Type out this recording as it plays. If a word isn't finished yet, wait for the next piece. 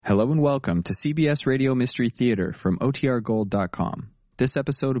Hello and welcome to CBS Radio Mystery Theater from OTRGold.com. This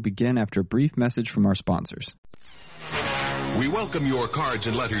episode will begin after a brief message from our sponsors. We welcome your cards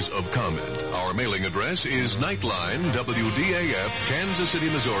and letters of comment. Our mailing address is Nightline, WDAF, Kansas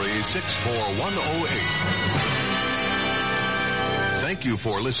City, Missouri, 64108. Thank you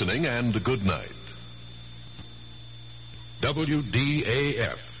for listening and good night.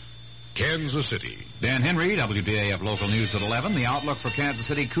 WDAF, Kansas City. Dan Henry, WDAF Local News at 11. The outlook for Kansas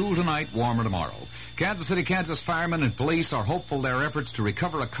City, cool tonight, warmer tomorrow. Kansas City, Kansas firemen and police are hopeful their efforts to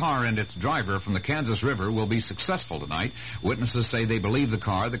recover a car and its driver from the Kansas River will be successful tonight. Witnesses say they believe the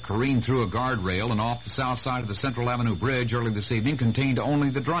car that careened through a guardrail and off the south side of the Central Avenue Bridge early this evening contained only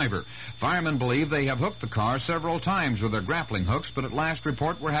the driver. Firemen believe they have hooked the car several times with their grappling hooks, but at last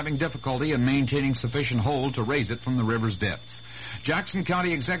report were having difficulty in maintaining sufficient hold to raise it from the river's depths. Jackson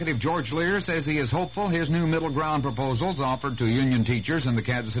County Executive George Lear says he is hopeful his new middle ground proposals offered to union teachers and the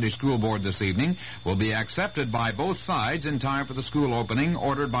Kansas City School Board this evening will be accepted by both sides in time for the school opening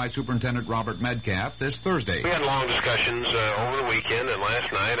ordered by Superintendent Robert Metcalf this Thursday. We had long discussions over the weekend and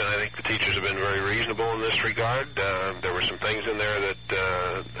last night, and I think the teachers have been very reasonable in this regard. There were some things in there that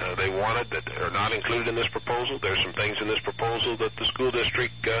they wanted that are not included in this proposal. There's some things in this proposal that the school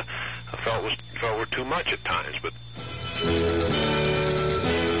district felt were too much at times, but...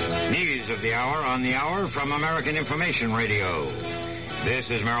 News of the hour on the hour from American Information Radio. This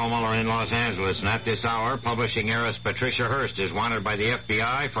is Merrill Muller in Los Angeles, and at this hour, publishing heiress Patricia Hearst is wanted by the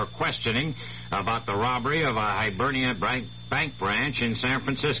FBI for questioning about the robbery of a Hibernia bank branch in San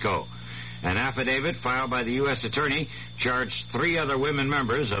Francisco. An affidavit filed by the U.S. Attorney charged 3 other women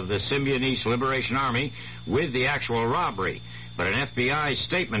members of the Symbionese Liberation Army with the actual robbery. But an FBI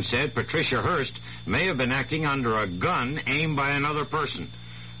statement said Patricia Hearst may have been acting under a gun aimed by another person.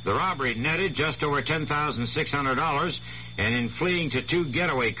 The robbery netted just over $10,600, and in fleeing to 2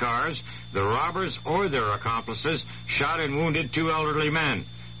 getaway cars, the robbers or their accomplices shot and wounded 2 elderly men.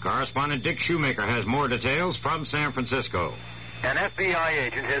 Correspondent Dick Shoemaker has more details from San Francisco. An FBI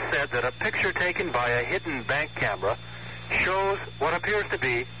agent has said that a picture taken by a hidden bank camera shows what appears to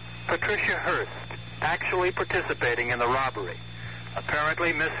be Patricia Hearst actually participating in the robbery.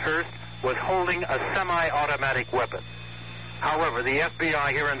 Apparently, Miss Hearst was holding a semi-automatic weapon. However, the FBI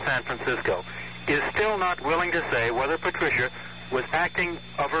here in San Francisco is still not willing to say whether Patricia was acting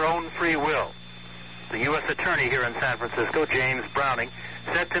of her own free will. The U.S. Attorney here in San Francisco, James Browning,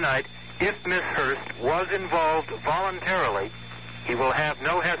 said tonight if Miss Hearst was involved voluntarily, he will have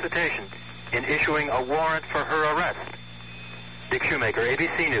no hesitation in issuing a warrant for her arrest. Dick Shoemaker,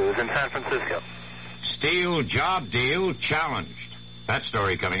 ABC News in San Francisco. Steel job deal challenged. That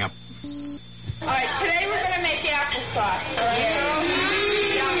story coming up. All right, today we're going to make applesauce.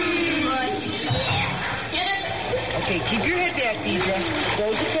 Okay, keep your head back, Deidre.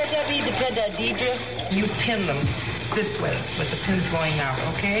 Don't depend on me, depend on Deidre. You pin them this way, with the pins going out,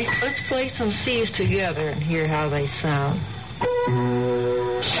 okay? Let's play some C's together and hear how they sound.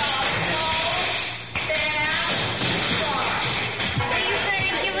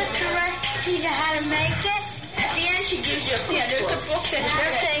 How to make it. At the end, she gives you there's a book that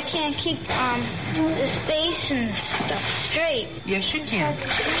says I can't keep the space and stuff straight. Yes, you can.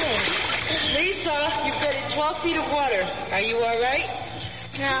 Lisa, you've been in 12 feet of water. Are you all right?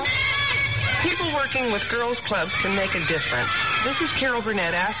 No. People working with girls' clubs can make a difference. This is Carol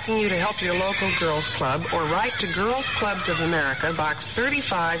Burnett asking you to help your local girls' club or write to Girls Clubs of America, Box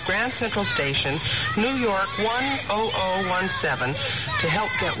 35, Grand Central Station, New York 10017, to help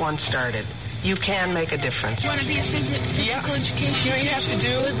get one started. You can make a difference. You want to be a physical education? You know what you have to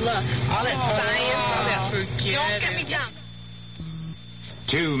do? Good luck. All that science, all that Don't get me down.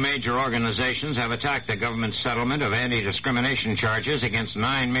 2 major organizations have attacked the government's settlement of anti-discrimination charges against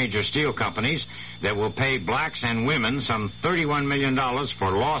 9 major steel companies that will pay blacks and women some $31 million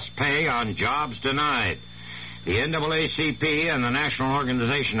for lost pay on jobs denied. The NAACP and the National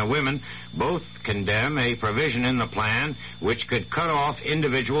Organization of Women both condemn a provision in the plan which could cut off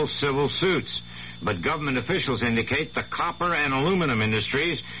individual civil suits. But government officials indicate the copper and aluminum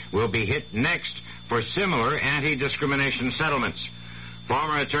industries will be hit next for similar anti-discrimination settlements.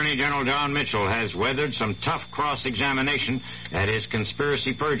 Former Attorney General John Mitchell has weathered some tough cross-examination at his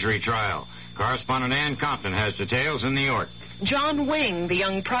conspiracy perjury trial. Correspondent Ann Compton has details in New York. John Wing, the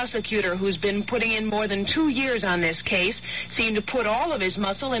young prosecutor who's been putting in more than 2 years on this case, seemed to put all of his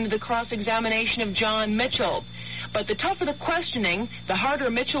muscle into the cross-examination of John Mitchell. But the tougher the questioning, the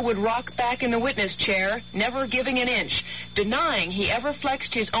harder Mitchell would rock back in the witness chair, never giving an inch, denying he ever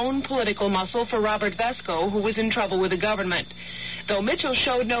flexed his own political muscle for Robert Vesco, who was in trouble with the government. Though Mitchell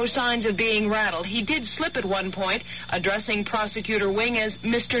showed no signs of being rattled, he did slip at one point, addressing Prosecutor Wing as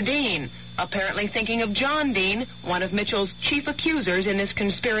Mr. Dean, apparently thinking of John Dean, one of Mitchell's chief accusers in this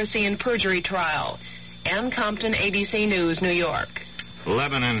conspiracy and perjury trial. Ann Compton, ABC News, New York.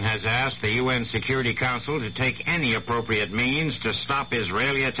 Lebanon has asked the UN Security Council to take any appropriate means to stop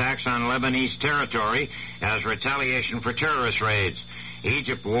Israeli attacks on Lebanese territory as retaliation for terrorist raids.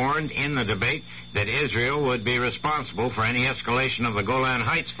 Egypt warned in the debate that Israel would be responsible for any escalation of the Golan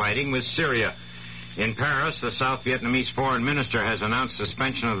Heights fighting with Syria. In Paris, the South Vietnamese foreign minister has announced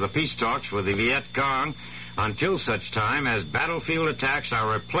suspension of the peace talks with the Viet Cong until such time as battlefield attacks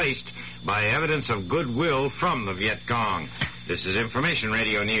are replaced by evidence of goodwill from the Viet Cong. This is Information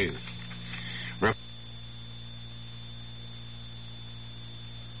Radio News.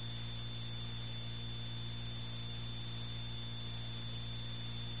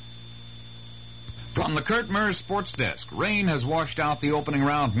 From the Kurt Murs Sports Desk, rain has washed out the opening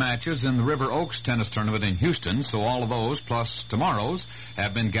round matches in the River Oaks tennis tournament in Houston, so all of those, plus tomorrow's,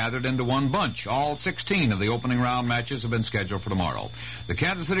 have been gathered into one bunch. All 16 of the opening round matches have been scheduled for tomorrow. The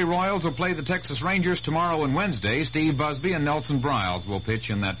Kansas City Royals will play the Texas Rangers tomorrow and Wednesday. Steve Busby and Nelson Briles will pitch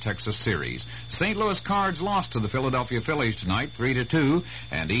in that Texas series. St. Louis Cards lost to the Philadelphia Phillies tonight, 3-2,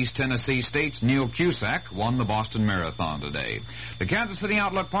 and East Tennessee State's Neil Cusack won the Boston Marathon today. The Kansas City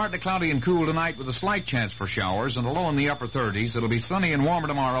outlook partly cloudy and cool tonight with a slight chance for showers and a low in the upper 30s. It'll be sunny and warmer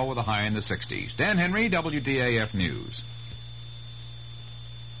tomorrow with a high in the 60s. Dan Henry, WDAF News.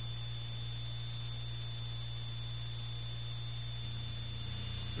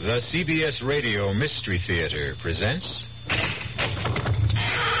 The CBS Radio Mystery Theater presents...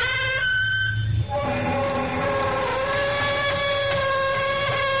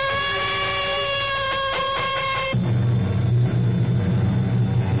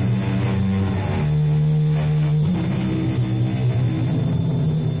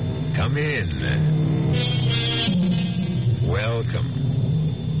 Come in. Welcome.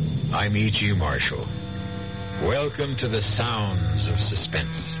 I'm E.G. Marshall. Welcome to the sounds of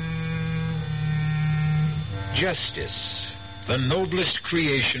suspense. Justice, the noblest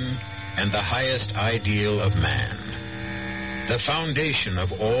creation and the highest ideal of man. The foundation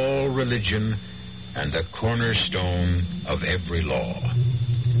of all religion and the cornerstone of every law.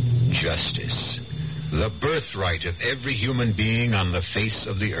 Justice, the birthright of every human being on the face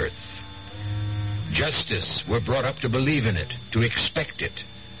of the earth. Justice, we're brought up to believe in it, to expect it.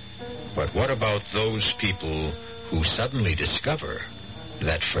 But what about those people who suddenly discover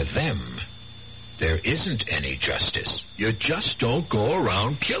that for them, there isn't any justice? You just don't go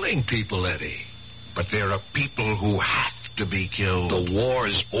around killing people, Eddie. But there are people who have to be killed. The war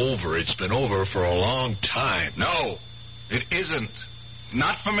is over. It's been over for a long time. No, it isn't.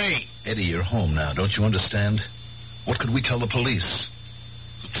 Not for me. Eddie, you're home now. Don't you understand? What could we tell the police?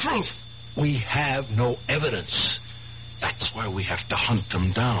 The truth. We have no evidence. That's why we have to hunt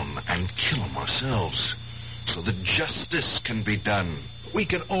them down and kill them ourselves, so that justice can be done. We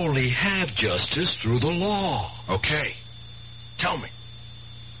can only have justice through the law. Okay. Tell me.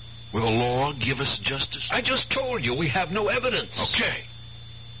 Will the law give us justice? I just told you we have no evidence. Okay.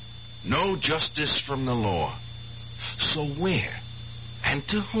 No justice from the law. So where and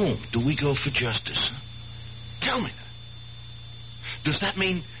to whom do we go for justice? Tell me that. Does that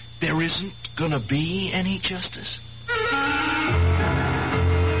mean there isn't going to be any justice?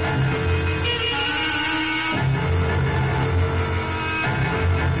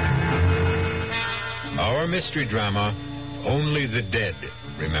 Our mystery drama, Only the Dead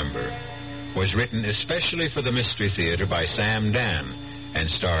Remember, was written especially for the Mystery Theater by Sam Dan and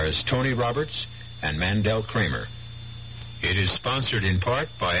stars Tony Roberts and Mandel Kramer. It is sponsored in part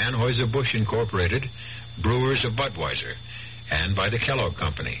by Anheuser-Busch Incorporated, brewers of Budweiser, and by the Kellogg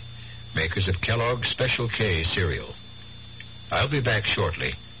Company, makers of Kellogg's Special K cereal. I'll be back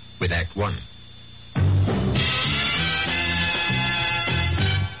shortly with Act One.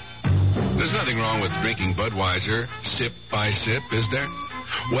 There's nothing wrong with drinking Budweiser sip by sip, is there?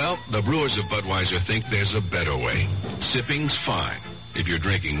 Well, the brewers of Budweiser think there's a better way. Sipping's fine if you're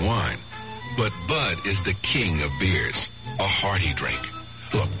drinking wine. But Bud is the king of beers, a hearty drink.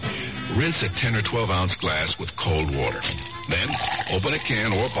 Look, rinse a 10 or 12 ounce glass with cold water. Then open a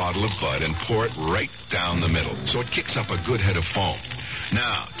can or bottle of Bud and pour it right down the middle so it kicks up a good head of foam.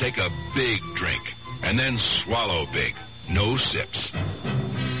 Now, take a big drink and then swallow big. No sips.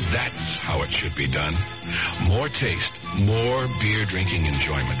 That's how it should be done. More taste, more beer drinking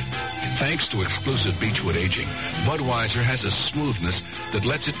enjoyment. Thanks to exclusive Beechwood aging, Budweiser has a smoothness that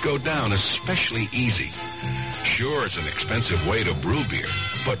lets it go down especially easy. Sure, it's an expensive way to brew beer,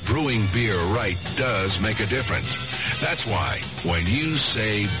 but brewing beer right does make a difference. That's why when you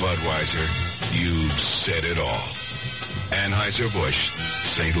say Budweiser, you've said it all. Anheuser-Busch,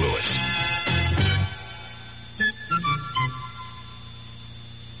 St. Louis.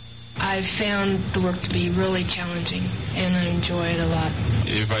 I've found the work to be really challenging, and I enjoy it a lot.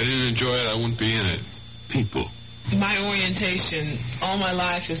 If I didn't enjoy it, I wouldn't be in it. People. My orientation all my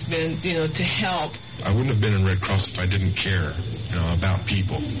life has been, to help. I wouldn't have been in Red Cross if I didn't care, about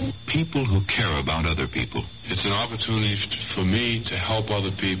people. People who care about other people. It's an opportunity for me to help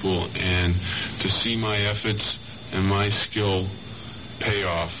other people and to see my efforts and my skill pay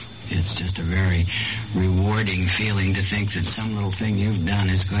off. It's just a very rewarding feeling to think that some little thing you've done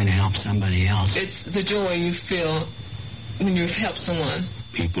is going to help somebody else. It's the joy you feel when you've helped someone.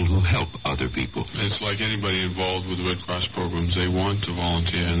 People who help other people. It's like anybody involved with the Red Cross programs. They want to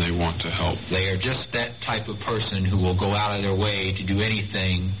volunteer and they want to help. They are just that type of person who will go out of their way to do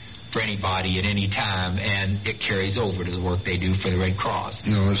anything for anybody at any time, and it carries over to the work they do for the Red Cross.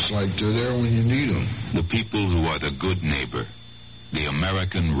 It's like they're there when you need them. The people who are the good neighbor. The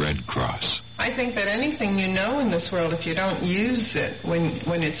American Red Cross. I think that anything you know in this world, if you don't use it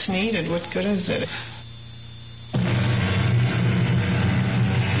when it's needed, what good is it?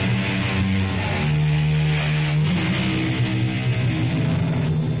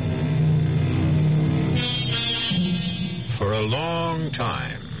 For a long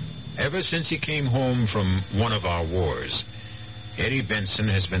time, ever since he came home from one of our wars, Eddie Benson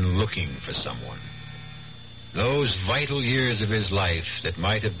has been looking for someone. Those vital years of his life that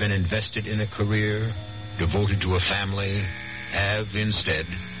might have been invested in a career, devoted to a family, have instead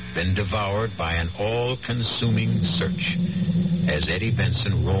been devoured by an all-consuming search as Eddie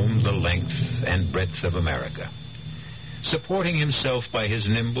Benson roamed the length and breadth of America, supporting himself by his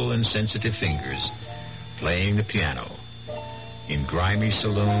nimble and sensitive fingers, playing the piano, in grimy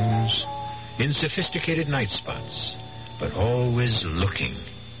saloons, in sophisticated night spots, but always looking,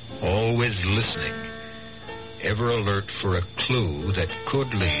 always listening, ever alert for a clue that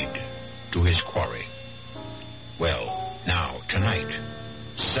could lead to his quarry. Well, now, tonight,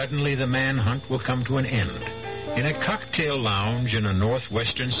 suddenly the manhunt will come to an end in a cocktail lounge in a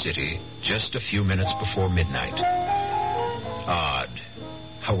northwestern city just a few minutes before midnight. Odd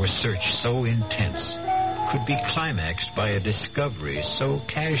how a search so intense could be climaxed by a discovery so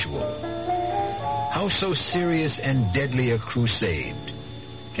casual. How so serious and deadly a crusade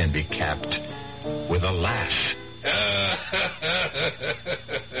can be capped with a laugh.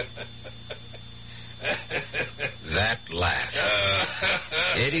 That laugh.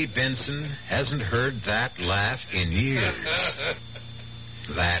 Eddie Benson hasn't heard that laugh in years.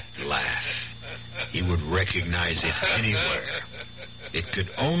 That laugh. He would recognize it anywhere. It could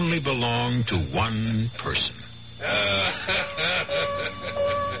only belong to one person.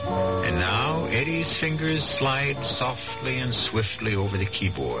 And now Eddie's fingers slide softly and swiftly over the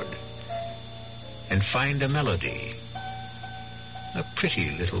keyboard and find a melody, a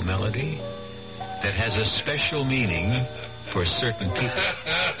pretty little melody that has a special meaning for certain people,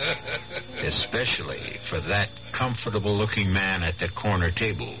 especially for that comfortable-looking man at the corner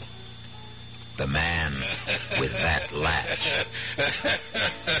table, the man with that laugh.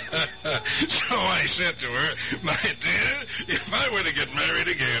 So I said to her, my dear, if I were to get married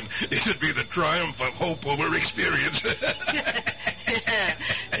again, it'd be the triumph of hope over experience.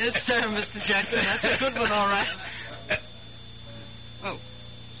 Yes, sir, Mr. Jackson. That's a good one, all right. Oh,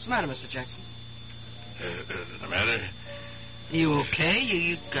 what's the matter, Mr. Jackson? The matter? You okay?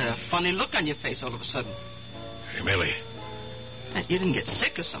 You got a funny look on your face all of a sudden. Hey, Millie. You didn't get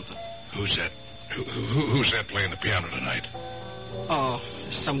sick or something? Who's that? Who's that playing the piano tonight? Oh,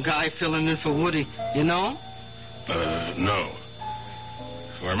 some guy filling in for Woody. You know him? No.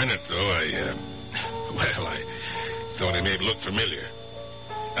 For a minute, though, I thought he may look familiar.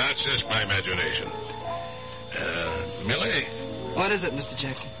 That's just my imagination. Millie? What is it, Mr.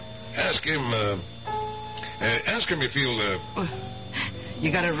 Jackson? Ask him if he'll, You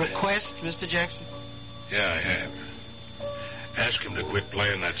got a request, Mr. Jackson? Yeah, I have. Ask him to quit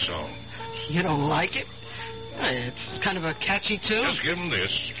playing that song. You don't like it? It's kind of a catchy tune. Just give him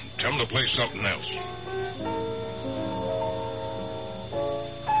this. Tell him to play something else.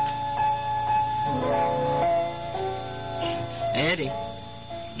 Eddie.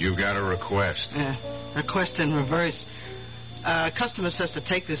 You got a request. Request in reverse. Customer says to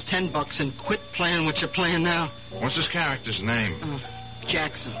take this $10 and quit playing what you're playing now. What's this character's name?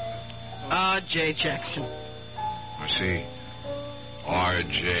 Jackson. R.J. Jackson. I see.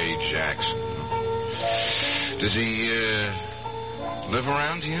 R.J. Jackson. Does he, live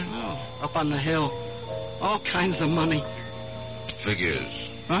around here? Oh, up on the hill. All kinds of money. Figures.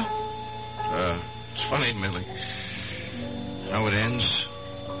 Huh? It's funny, Millie. How it ends.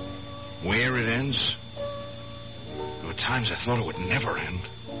 Where it ends. There were times I thought it would never end.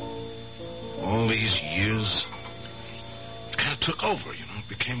 All these years, it kind of took over, you know. It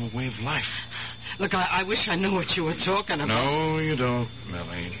became a way of life. Look, I wish I knew what you were talking about. No, you don't,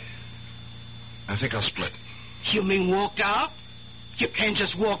 Millie. I think I'll split. You mean walk out? You can't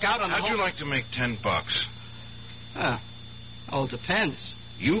just walk out on How'd you like to make $10? All depends.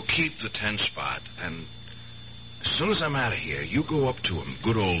 You keep the 10 spot, and as soon as I'm out of here, you go up to him,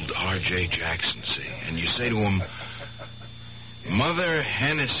 good old R.J. Jackson, see, and you say to him, Mother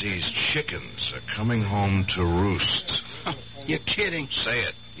Hennessy's chickens are coming home to roost. You're kidding. Say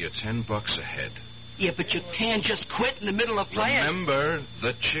it. You're $10 ahead. Yeah, but you can't just quit in the middle of playing. Remember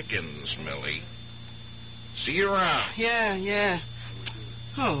the chickens, Millie. See you around. Yeah.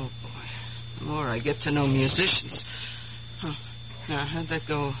 Oh, boy. The more I get to know musicians. Huh. Now, how'd that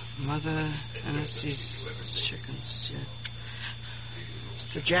go? Mother Hennessy's chickens. Yeah.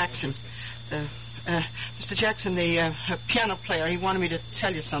 Mr. Jackson. Mr. Jackson, the piano player, he wanted me to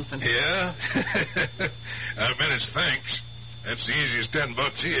tell you something. Yeah? I bet it's thanks. That's the easiest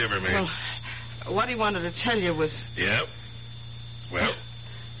 $10 he ever made. Well, what he wanted to tell you was... Yep. Well?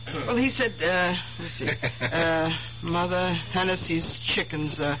 Well, he said, let's see, Mother Hennessy's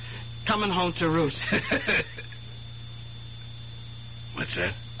chickens coming home to roost. What's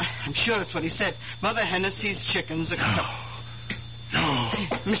that? I'm sure that's what he said. Mother Hennessy's chickens are... No.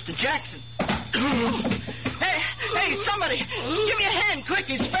 Mr. Jackson. Hey, somebody, give me a hand, quick,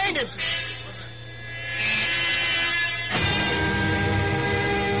 he's fainted.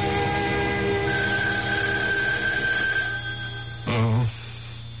 Oh.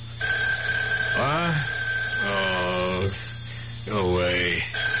 What? Oh, go away.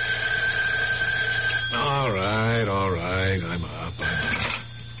 All right, I'm up.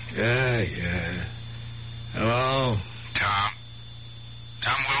 Yeah. Hello?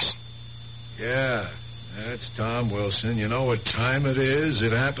 Tom Wilson? Yeah, that's Tom Wilson. You know what time it is?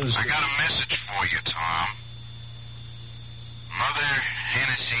 It happens... I got a message for you, Tom. Mother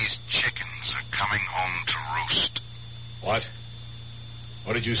Hennessy's chickens are coming home to roost. What?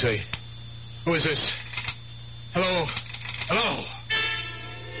 What did you say? Who is this? Hello? Hello?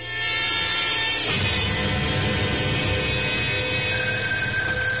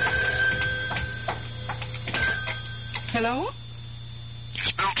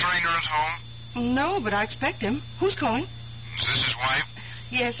 Is Bill Traynor at home? No, but I expect him. Who's calling? Is this his wife?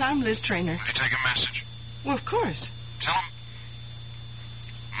 Yes, I'm Liz Traynor. Will you take a message? Well, of course. Tell him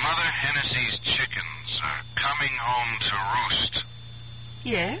Mother Hennessy's chickens are coming home to roost.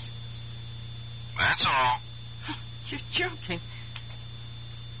 Yes? That's all. You're joking.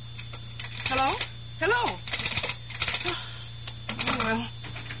 Hello? Oh, well.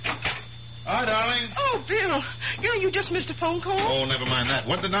 Hi, darling. Oh, Bill. You just missed a phone call? Oh, never mind that.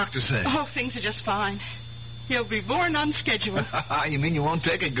 What'd the doctor say? Oh, things are just fine. He'll be born on schedule. You mean you won't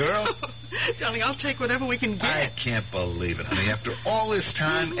take it, girl? Darling, I'll take whatever we can get. I can't believe it, honey. After all this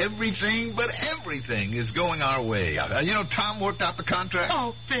time, everything is going our way. Tom worked out the contract.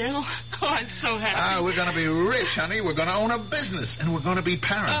 Oh, Bill. Oh, I'm so happy. We're going to be rich, honey. We're going to own a business, and we're going to be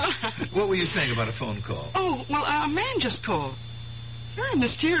parents. What were you saying about a phone call? Oh, well, a man just called. Very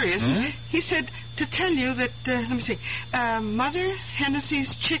mysterious. Hmm? He said to tell you that, let me see, Mother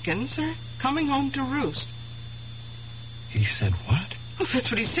Hennessy's chickens are coming home to roost. He said what? Well,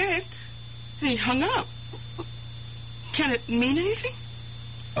 that's what he said. And he hung up. Can it mean anything?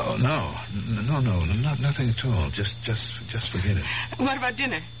 Oh, no, nothing at all. Just forget it. What about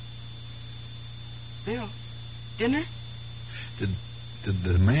dinner? Bill, dinner? Did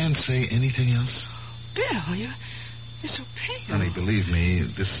the man say anything else? Bill, you're so pale. Honey, believe me,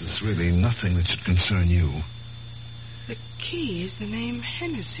 this is really nothing that should concern you. The key is the name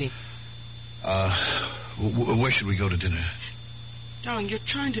Hennessy. Where should we go to dinner? Darling, you're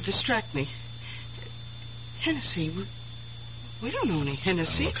trying to distract me. Hennessy, we don't know any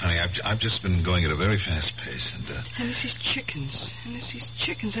Hennessy. Look, honey, I've just been going at a very fast pace, and Hennessy's chickens.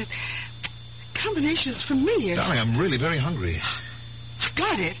 That combination is familiar. Darling, I'm really very hungry. I've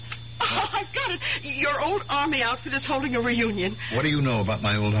got it. Oh, I've got it. Your old army outfit is holding a reunion. What do you know about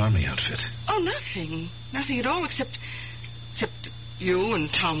my old army outfit? Oh, nothing. Nothing at all, except you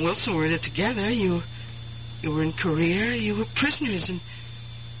and Tom Wilson were in it together. You were in Korea. You were prisoners, and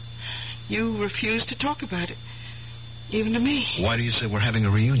you refused to talk about it, even to me. Why do you say we're having a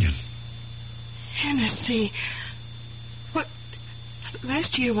reunion? Hennessy,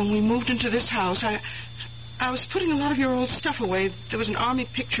 Last year when we moved into this house, I was putting a lot of your old stuff away. There was an army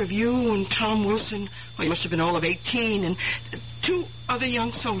picture of you and Tom Wilson. Well, you must have been all of 18, and 2 other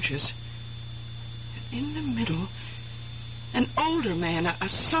young soldiers. And in the middle, an older man, a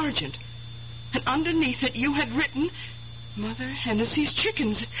sergeant. And underneath it, you had written, Mother Hennessy's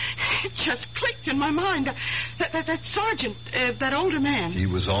Chickens. It just clicked in my mind. That sergeant, that older man. He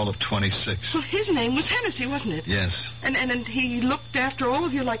was all of 26. Well, his name was Hennessy, wasn't it? Yes. And he looked after all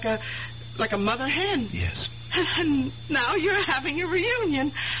of you like a mother hen. Yes. And now you're having a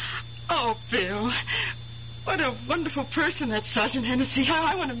reunion. Oh, Bill, what a wonderful person that Sergeant Hennessy.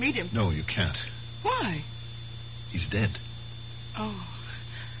 I want to meet him. No, you can't. Why? He's dead. Oh.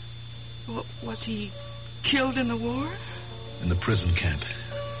 Was he killed in the war? In the prison camp.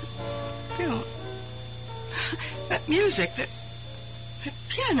 Bill, that music, that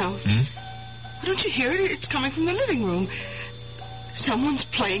piano. Don't you hear it? It's coming from the living room. Someone's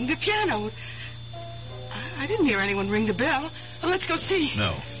playing the piano. I didn't hear anyone ring the bell. Well, let's go see.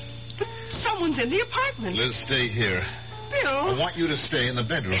 No. But someone's in the apartment. Liz, stay here. Bill. I want you to stay in the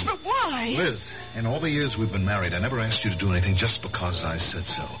bedroom. Yes, but why? Liz, in all the years we've been married, I never asked you to do anything just because I said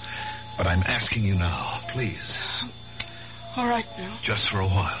so. But I'm asking you now, please. All right, Bill. Just for a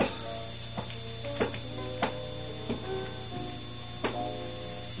while.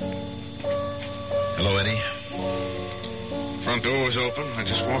 Hello, Eddie. Front door was open. I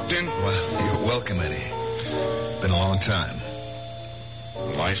just walked in. Well, you're welcome, Eddie. Been a long time.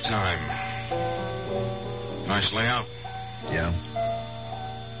 A lifetime. Nice layout. Yeah.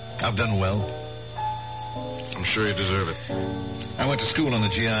 I've done well. I'm sure you deserve it. I went to school on the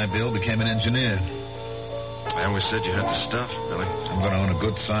GI Bill, became an engineer. I always said you had the stuff, Billy. I'm going to own a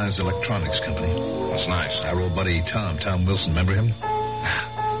good-sized electronics company. That's nice. Our old buddy Tom Wilson, remember him?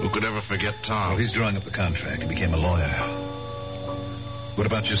 Who could ever forget Tom? Well, he's drawing up the contract. He became a lawyer. What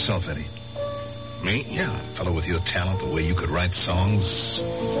about yourself, Eddie? Me? Yeah, a fellow with your talent, the way you could write songs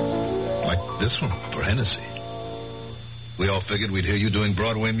like this one for Hennessy. We all figured we'd hear you doing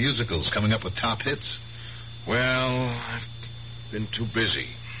Broadway musicals, coming up with top hits. Well, I've been too busy.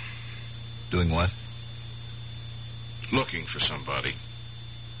 Doing what? Looking for somebody.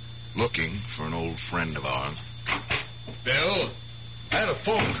 Looking for an old friend of ours. Bill, I had a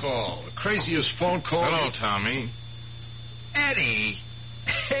phone call. The craziest phone call. Hello, Tommy. Eddie.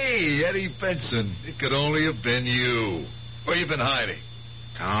 Hey, Eddie Benson. It could only have been you. Where you been hiding?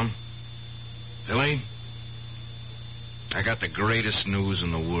 Tom? Billy? I got the greatest news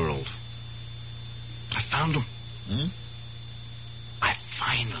in the world. I found him. I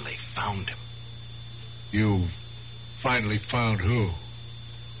finally found him. You finally found who?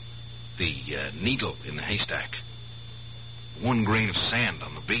 The needle in the haystack. 1 grain of sand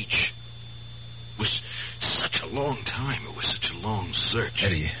on the beach. It was such a long time. It was such a long search.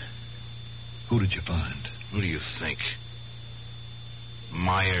 Eddie, who did you find? Who do you think?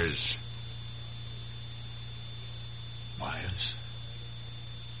 Myers. Myers?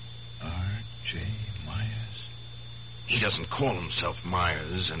 R.J. Myers? He doesn't call himself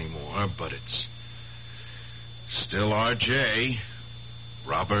Myers anymore, but it's still R.J.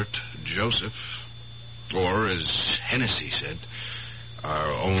 Robert Joseph. Or, as Hennessy said,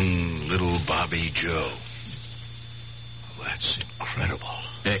 our own little Bobby Joe. Well, that's incredible.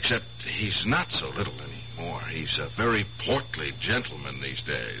 Except he's not so little anymore. He's a very portly gentleman these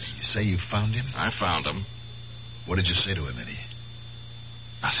days. You say you found him? I found him. What did you say to him, Eddie?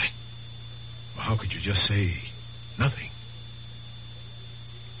 Nothing. Well, how could you just say nothing?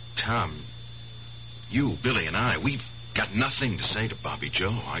 Tom, you, Billy, and I, we've got nothing to say to Bobby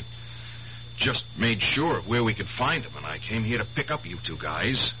Joe. I just made sure of where we could find him, and I came here to pick up you 2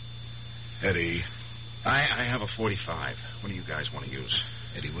 guys. Eddie. I have a .45. What do you guys want to use?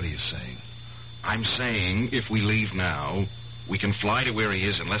 Eddie, what are you saying? I'm saying if we leave now, we can fly to where he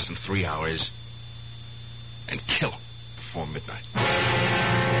is in less than 3 hours and kill him before midnight.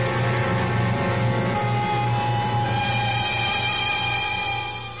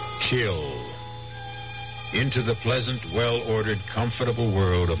 Kill. Into the pleasant, well-ordered, comfortable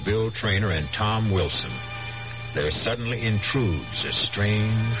world of Bill Traynor and Tom Wilson, there suddenly intrudes a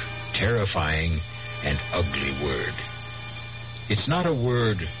strange, terrifying, and ugly word. It's not a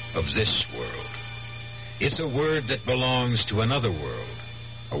word of this world. It's a word that belongs to another world,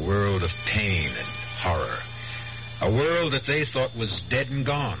 a world of pain and horror, a world that they thought was dead and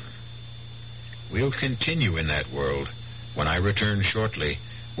gone. We'll continue in that world when I return shortly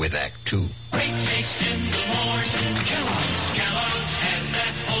with Act 2. Great taste in the morning. Kellogg's has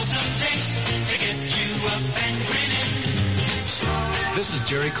that wholesome taste to get you up and grinning. This is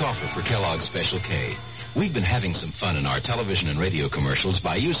Jerry Coffer for Kellogg's Special K. We've been having some fun in our television and radio commercials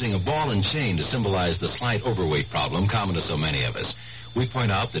by using a ball and chain to symbolize the slight overweight problem common to so many of us. We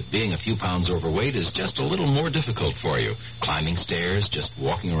point out that being a few pounds overweight is just a little more difficult for you. Climbing stairs, just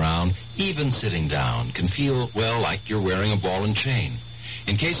walking around, even sitting down can feel, well, like you're wearing a ball and chain.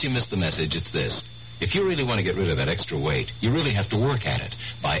 In case you missed the message, it's this. If you really want to get rid of that extra weight, you really have to work at it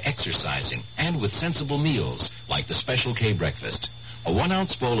by exercising and with sensible meals like the Special K breakfast. A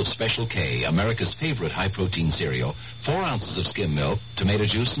 1-ounce bowl of Special K, America's favorite high-protein cereal, 4 ounces of skim milk, tomato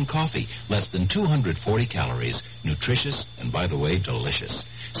juice, and coffee. Less than 240 calories. Nutritious and, by the way, delicious.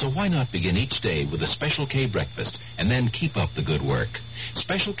 So why not begin each day with a Special K breakfast and then keep up the good work?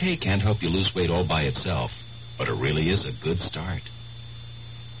 Special K can't help you lose weight all by itself, but it really is a good start.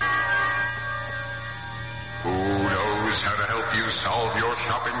 Who knows how to help you solve your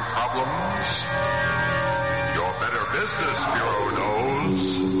shopping problems? Your Better Business Bureau knows.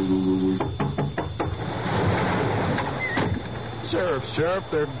 Sheriff,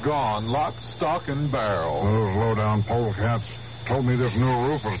 they're gone. Lock, stock, and barrel. Those low-down polecats told me this new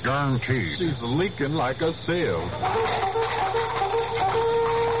roof was guaranteed. She's leaking like a sieve.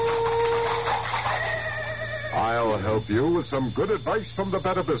 I'll help you with some good advice from the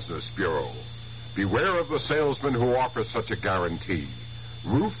Better Business Bureau. Beware of the salesman who offers such a guarantee.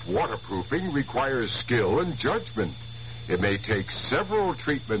 Roof waterproofing requires skill and judgment. It may take several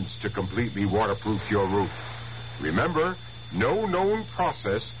treatments to completely waterproof your roof. Remember, no known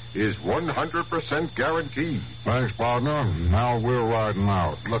process is 100% guaranteed. Thanks, partner. Now we're riding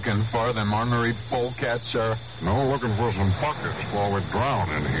out. Looking for them ornery polecats, Sheriff? No, looking for some buckets before we drown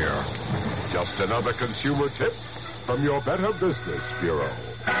in here. Just another consumer tip from your Better Business Bureau.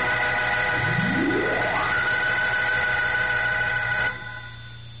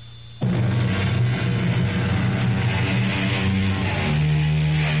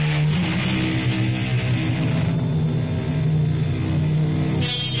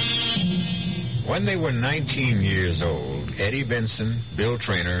 When they were 19 years old, Eddie Benson, Bill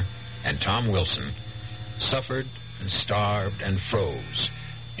Traynor, and Tom Wilson suffered and starved and froze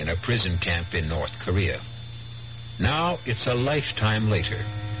in a prison camp in North Korea. Now it's a lifetime later,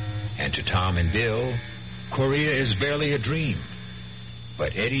 and to Tom and Bill, Korea is barely a dream.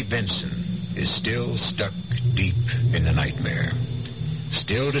 But Eddie Benson is still stuck deep in the nightmare,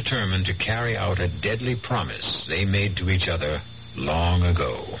 still determined to carry out a deadly promise they made to each other long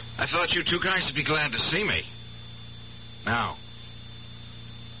ago. I thought you two guys would be glad to see me. Now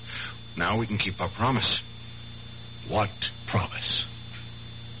we can keep our promise. What promise?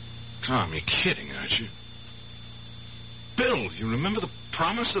 Tom, you're kidding, aren't you? Bill, you remember the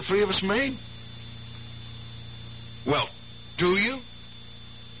promise the three of us made? Well, do you?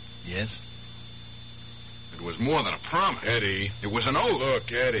 Yes. It was more than a promise. Eddie. It was an oath.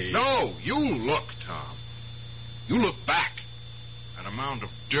 Look, Eddie. No, you look, Tom. You look back at a mound of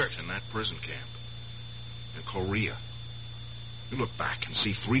dirt in that prison camp in Korea. You look back and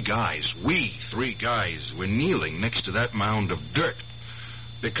see three guys, we three guys, were kneeling next to that mound of dirt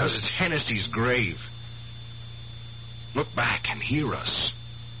because it's Hennessy's grave. Look back and hear us.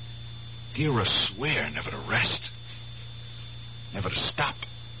 Hear us swear never to rest, never to stop,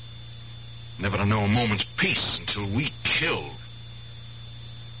 never to know a moment's peace until we killed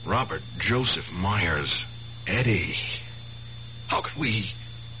Robert Joseph Myers. Eddie, how could we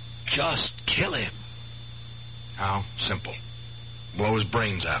just kill him? How? Simple. Blow his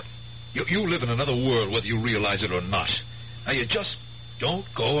brains out. You live in another world, whether you realize it or not. Now, you just don't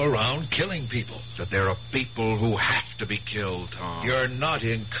go around killing people. But there are people who have to be killed, Tom. You're not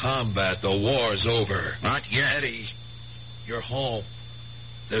in combat. The war's over. Not yet. Eddie, you're home.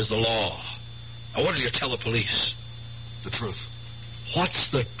 There's the law. Now, what do you tell the police? The truth.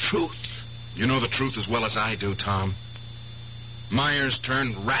 What's the truth? You know the truth as well as I do, Tom. Myers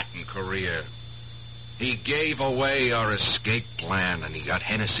turned rat in Korea. He gave away our escape plan, and he got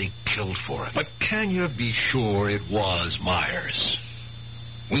Hennessy killed for it. But can you be sure it was Myers?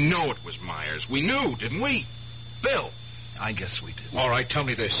 We know it was Myers. We knew, didn't we? Bill. I guess we did. All right, tell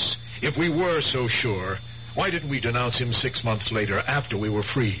me this. If we were so sure, why didn't we denounce him 6 months later after we were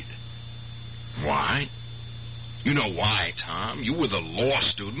freed? Why? You know why, Tom. You were the law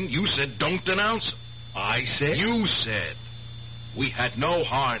student. You said don't denounce him. I said? You said. We had no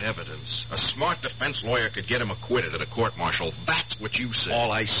hard evidence. A smart defense lawyer could get him acquitted at a court-martial. That's what you said. All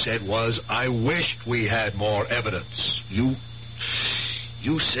I said was I wished we had more evidence. You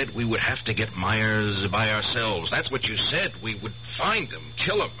said we would have to get Myers by ourselves. That's what you said. We would find him,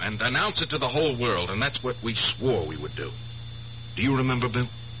 kill him, and announce it to the whole world. And that's what we swore we would do. Do you remember, Bill?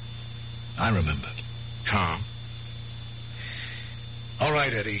 I remember. Tom? All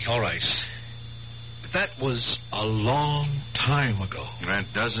right, Eddie, all right. But that was a long time ago.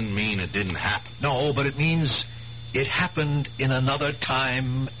 That doesn't mean it didn't happen. No, but it means it happened in another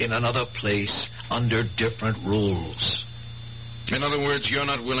time, in another place, under different rules. In other words, you're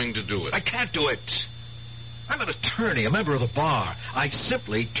not willing to do it. I can't do it. I'm an attorney, a member of the bar. I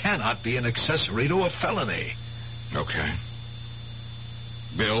simply cannot be an accessory to a felony. Okay.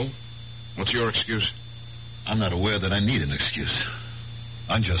 Bill, what's your excuse? I'm not aware that I need an excuse.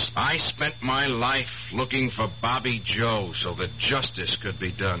 I spent my life looking for Bobby Joe so that justice could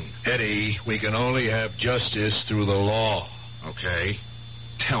be done. Eddie, we can only have justice through the law. Okay.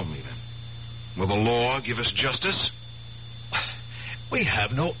 Tell me then. Will the law give us justice? We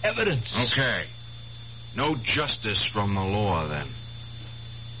have no evidence. Okay. No justice from the law, then.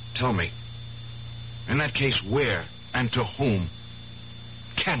 Tell me. In that case, where and to whom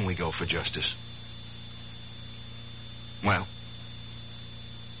can we go for justice? Well,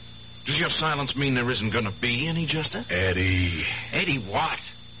 does your silence mean there isn't going to be any justice? Eddie. Eddie what?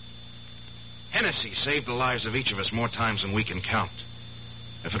 Hennessy saved the lives of each of us more times than we can count.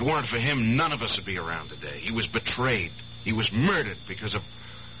 If it weren't for him, none of us would be around today. He was betrayed. He was murdered because of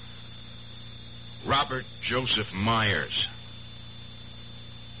Robert Joseph Myers.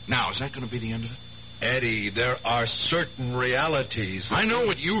 Now, is that going to be the end of it? Eddie, there are certain realities. I know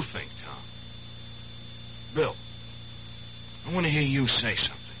what you think, Tom. Bill, I want to hear you say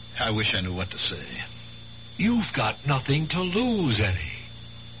something. I wish I knew what to say. You've got nothing to lose, Eddie.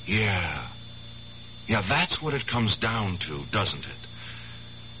 Yeah. Yeah, that's what it comes down to, doesn't it?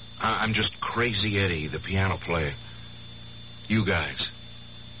 I'm just Crazy Eddie, the piano player. You guys,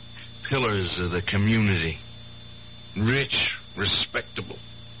 pillars of the community. Rich, respectable,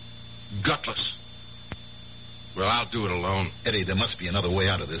 gutless. Well, I'll do it alone. Eddie, there must be another way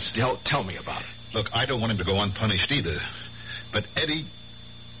out of this. Tell me about it. Look, I don't want him to go unpunished either. But Eddie,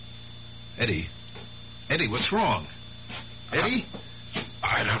 what's wrong? Eddie?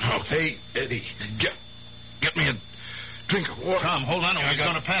 I don't know. Hey, Eddie. Get me a drink of water. Tom, hold on, or he's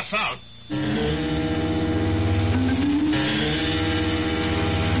going to pass out.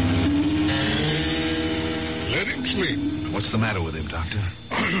 Let him sleep. What's the matter with him, Doctor?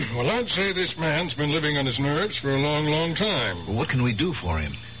 Well, I'd say this man's been living on his nerves for a long, long time. Well, what can we do for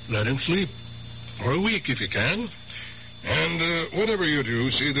him? Let him sleep. For a week, if you can. And whatever you do,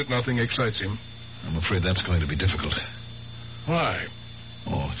 see that nothing excites him. I'm afraid that's going to be difficult. Why?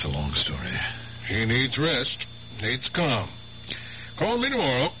 Oh, it's a long story. He needs rest. Needs calm. Call me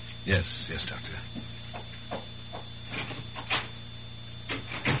tomorrow. Yes, Doctor.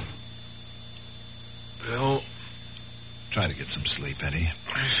 Bill. Try to get some sleep, Eddie.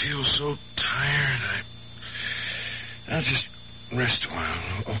 I feel so tired. I'll just rest a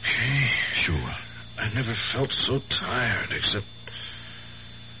while, okay? Sure. I never felt so tired, except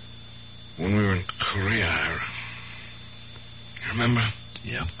when we were in Korea. Remember?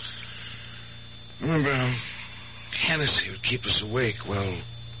 Yeah. Remember how Hennessy would keep us awake while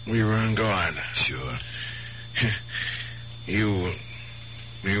we were on guard? Sure. You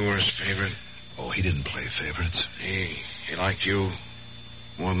were his favorite? Oh, he didn't play favorites. He liked you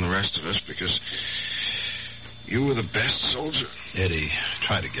more than the rest of us because you were the best soldier. Eddie,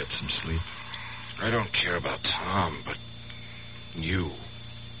 try to get some sleep. I don't care about Tom, but you,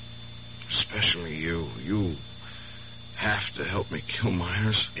 especially you have to help me kill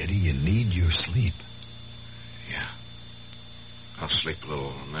Myers. Eddie, you need your sleep. Yeah. I'll sleep a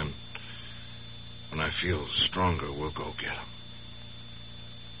little, and then when I feel stronger, we'll go get him.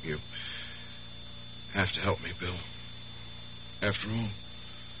 You have to help me, Bill. After all,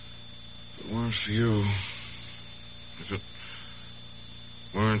 if it weren't for you, if it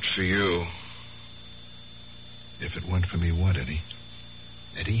weren't for you... If it weren't for me, what, Eddie?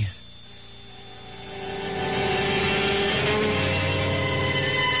 Eddie?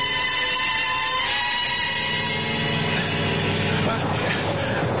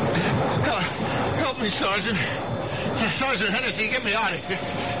 Help me, Sergeant. Sergeant Hennessy, get me out of here.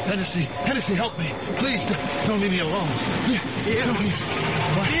 Hennessy, help me. Please, don't leave me alone. Bill.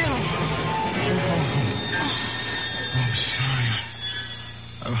 I'm sorry.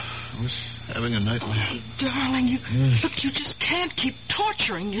 I was having a nightmare. Darling, look, you just can't keep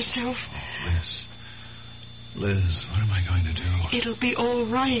torturing yourself. Liz, what am I going to do? It'll be all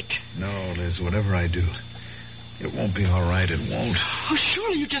right. No, Liz, whatever I do, it won't be all right. It won't. Oh,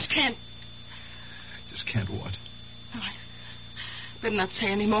 surely you just can't. Just can't what? I better not say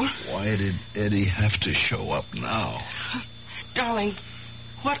any more. Why did Eddie have to show up now? Darling,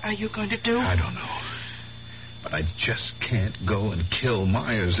 what are you going to do? I don't know. But I just can't go and kill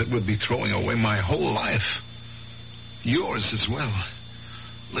Myers. It would be throwing away my whole life. Yours as well.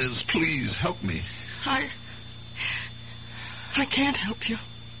 Liz, please help me. I can't help you.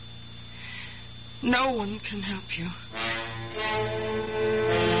 No one can help you.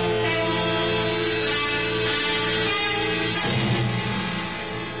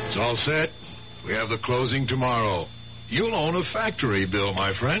 It's all set. We have the closing tomorrow. You'll own a factory, Bill,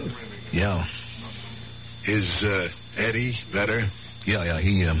 my friend. Yeah. Is Eddie better? Yeah.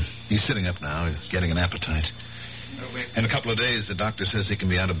 He's sitting up now. He's getting an appetite. In a couple of days, the doctor says he can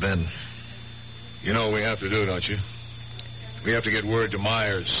be out of bed. You know what we have to do, don't you? We have to get word to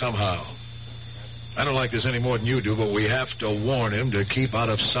Myers somehow. I don't like this any more than you do, but we have to warn him to keep out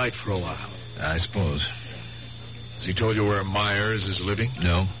of sight for a while. I suppose. Has he told you where Myers is living?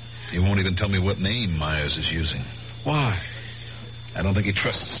 No. He won't even tell me what name Myers is using. Why? I don't think he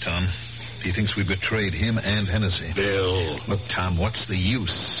trusts us, Tom. He thinks we betrayed him and Hennessy. Bill. Look, Tom, what's the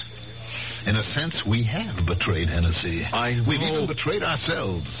use? In a sense, we have betrayed Hennessy. We've even betrayed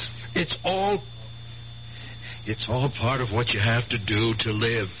ourselves. It's all part of what you have to do to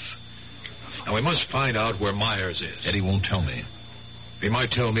live. Now, we must find out where Myers is. Eddie won't tell me. He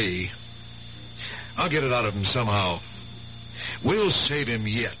might tell me. I'll get it out of him somehow. We'll save him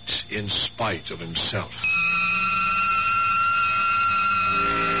yet, in spite of himself.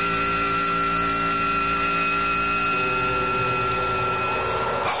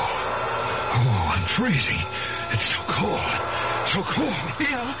 Oh, I'm freezing. It's so cold. So cold.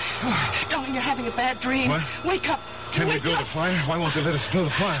 Bill, darling, you're having a bad dream. What? Wake up. Can we build a fire? Why won't they let us build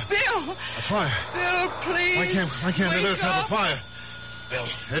a fire? Bill! A fire? Bill, please. Why can't they let us have a fire? Bill.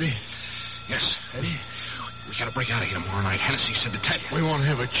 Eddie? Yes, Eddie? We gotta break out of here tomorrow night. Hennessy said to tell you. We won't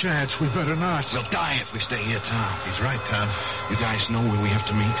have a chance. We better not. We'll die if we stay here, Tom. He's right, Tom. You guys know where we have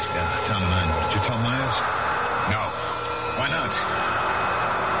to meet? Yeah, Tom and I know. Did you tell Myers? No. Why not?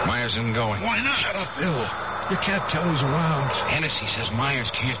 Myers isn't going. Why not? Shut up, Bill. You can't tell he's around. Hennessy says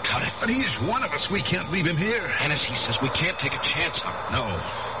Myers can't cut it. But he's one of us. We can't leave him here. Hennessy says we can't take a chance on him. No.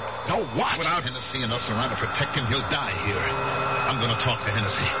 No what? Without Hennessy and us around to protect him, he'll die here. I'm going to talk to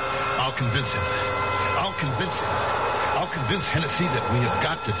Hennessy. I'll convince him. I'll convince Hennessy that we have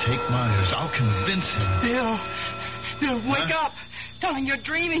got to take Myers. I'll convince him. Bill, wake up. Darling, you're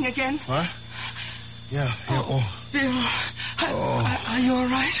dreaming again. What? Yeah. Oh. Bill, are you all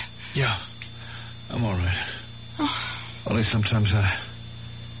right? Yeah. I'm all right. Oh. Only sometimes I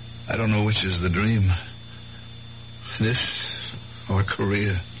don't know which is the dream. This or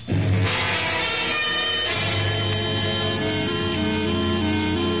Korea.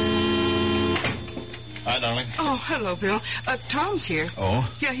 Hi, darling. Oh, hello, Bill. Tom's here. Oh?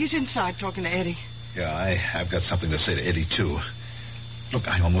 Yeah, he's inside talking to Eddie. Yeah, I've got something to say to Eddie, too. Look,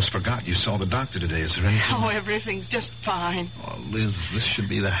 I almost forgot you saw the doctor today. Is there anything? Oh, everything's just fine. Oh, Liz, this should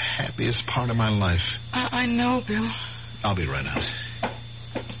be the happiest part of my life. I know, Bill. I'll be right out.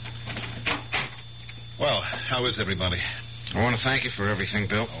 Well, how is everybody? I want to thank you for everything,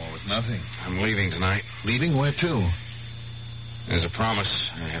 Bill. Oh, it's nothing. I'm leaving tonight. Leaving? Where to? There's a promise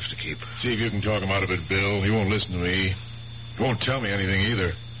I have to keep. See if you can talk him out of it, Bill. He won't listen to me. He won't tell me anything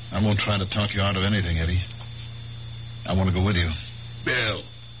either. I won't try to talk you out of anything, Eddie. I want to go with you. Bill.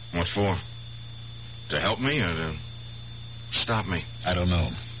 What for? To help me or to stop me? I don't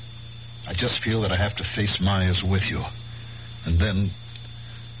know. I just feel that I have to face Myers with you. And then...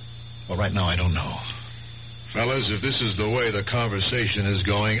 Well, right now I don't know. Fellas, if this is the way the conversation is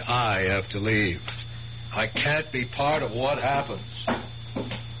going, I have to leave. I can't be part of what happens.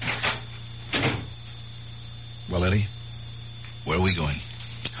 Well, Eddie, where are we going?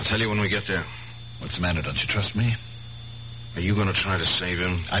 I'll tell you when we get there. What's the matter? Don't you trust me? Are you going to try to save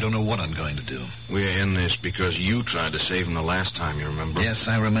him? I don't know what I'm going to do. We're in this because you tried to save him the last time, you remember? Yes,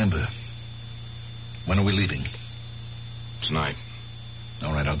 I remember. When are we leaving? Tonight.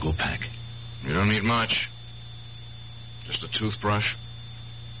 All right, I'll go pack. You don't need much. Just a toothbrush,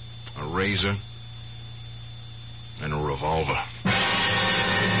 a razor, and a revolver.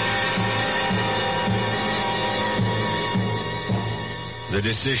 The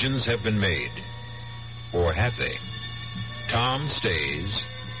decisions have been made. Or have they? Tom stays,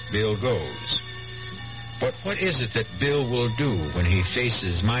 Bill goes. But what is it that Bill will do when he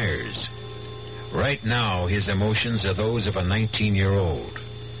faces Myers? Right now, his emotions are those of a 19-year-old.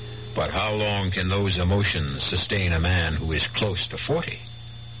 But how long can those emotions sustain a man who is close to 40?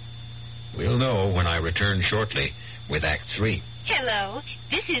 We'll know when I return shortly with Act 3. Hello,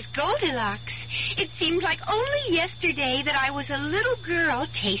 this is Goldilocks. It seems like only yesterday that I was a little girl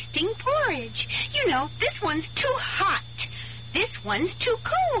tasting porridge. You know, this one's too hot. This one's too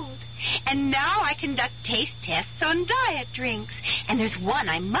cold. And now I conduct taste tests on diet drinks. And there's one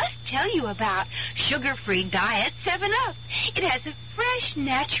I must tell you about. Sugar-free Diet 7-Up. It has a fresh,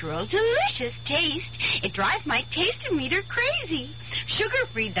 natural, delicious taste. It drives my taste-o-meter crazy.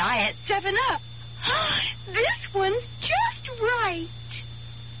 Sugar-free Diet 7-Up. This one's just right.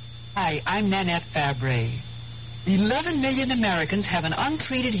 Hi, I'm Nanette Fabre. 11 million Americans have an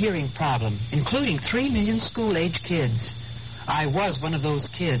untreated hearing problem, including 3 million school-age kids. I was one of those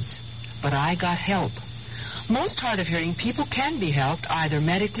kids, but I got help. Most hard-of-hearing people can be helped either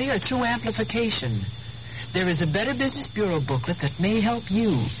medically or through amplification. There is a Better Business Bureau booklet that may help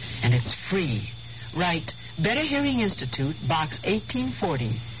you, and it's free. Write Better Hearing Institute, Box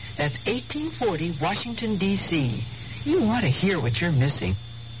 1840. That's 1840, Washington, D.C. You want to hear what you're missing.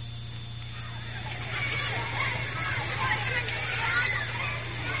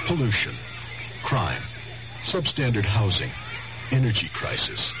 Pollution, crime, substandard housing, energy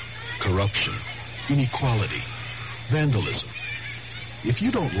crisis, corruption, inequality, vandalism. If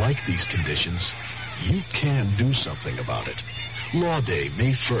you don't like these conditions, you can do something about it. Law Day,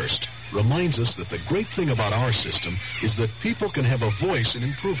 May 1st, reminds us that the great thing about our system is that people can have a voice in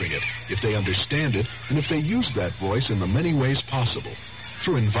improving it if they understand it and if they use that voice in the many ways possible.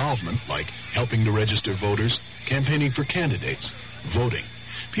 Through involvement, like helping to register voters, campaigning for candidates, voting.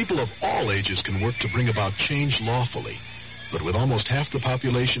 People of all ages can work to bring about change lawfully. But with almost half the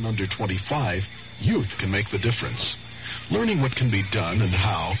population under 25, youth can make the difference. Learning what can be done and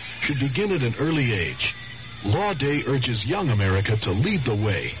how should begin at an early age. Law Day urges young America to lead the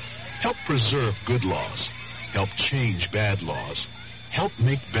way. Help preserve good laws. Help change bad laws. Help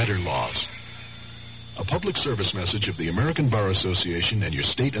make better laws. A public service message of the American Bar Association and your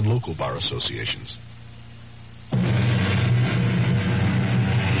state and local bar associations.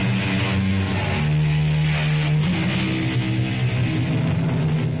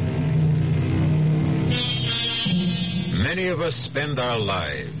 Many of us spend our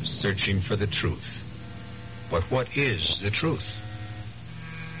lives searching for the truth. But what is the truth?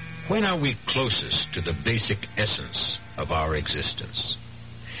 When are we closest to the basic essence of our existence?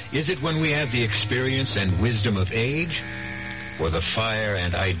 Is it when we have the experience and wisdom of age, or the fire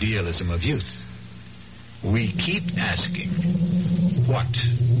and idealism of youth? We keep asking, what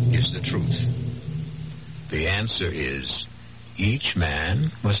is the truth? The answer is, each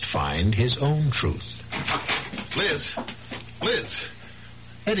man must find his own truth. Liz,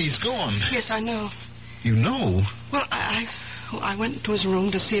 Eddie's gone. Yes, I know. You know? Well, I went into his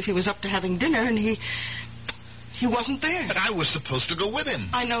room to see if he was up to having dinner, and he wasn't there. But I was supposed to go with him.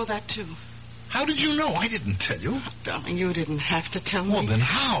 I know that, too. How did you know? I didn't tell you. Darling, you didn't have to tell me. Well, then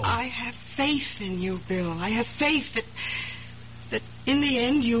how? I have faith in you, Bill. I have faith that in the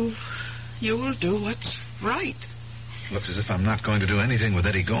end you will do what's right. Looks as if I'm not going to do anything with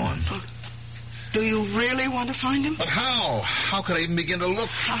Eddie gone. Well, do you really want to find him? But how? How could I even begin to look?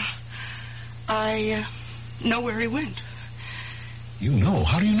 I know where he went. You know?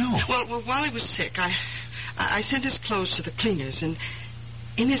 How do you know? Well, while he was sick, I sent his clothes to the cleaners, and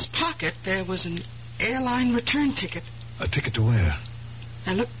in his pocket there was an airline return ticket. A ticket to where?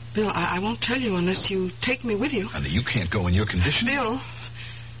 Now, look, Bill, I won't tell you unless you take me with you. Honey, you can't go in your condition. Bill,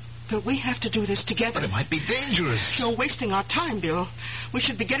 we have to do this together. But it might be dangerous. You're wasting our time, Bill. We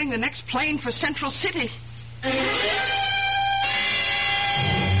should be getting the next plane for Central City.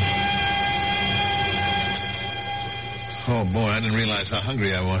 Oh, boy, I didn't realize how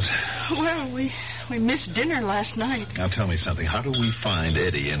hungry I was. Well, we missed dinner last night. Now, tell me something. How do we find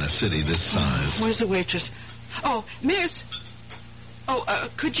Eddie in a city this size? Where's the waitress? Oh, miss. Oh,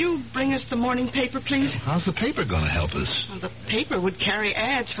 could you bring us the morning paper, please? How's the paper going to help us? Well, the paper would carry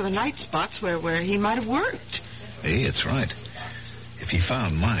ads for the night spots where he might have worked. Hey, it's right. If he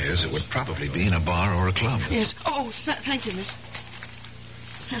found Myers, it would probably be in a bar or a club. Yes. Oh, thank you, miss.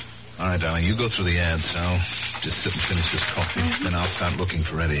 All right, darling, you go through the ads, Sal. Just sit and finish this coffee. Mm-hmm. Then I'll start looking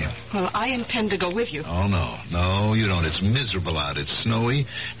for Eddie. Well, I intend to go with you. Oh, no. No, you don't. It's miserable out. It's snowy.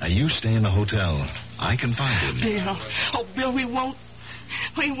 Now, you stay in the hotel. I can find him. Bill. Oh, Bill, we won't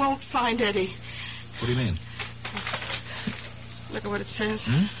find Eddie. What do you mean? Look at what it says.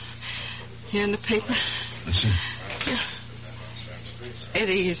 Hmm? Here in the paper. Let's see. Yeah.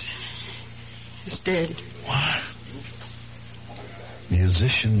 Eddie is dead. What?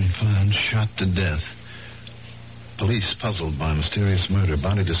 Musician found shot to death. Police puzzled by mysterious murder.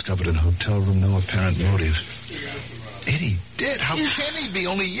 Body discovered in hotel room. No apparent motive. Eddie dead? How can he be?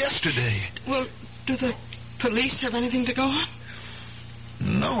 Only yesterday. Well, do the police have anything to go on?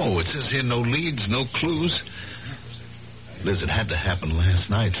 No. It says here no leads, no clues. Liz, it had to happen last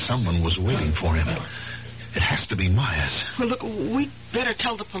night. Someone was waiting for him. It has to be Myers. Well, look, we'd better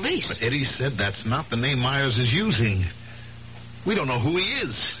tell the police. But Eddie said that's not the name Myers is using. We don't know who he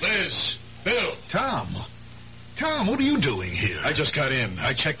is. Liz! Bill! Tom, what are you doing here? I just got in.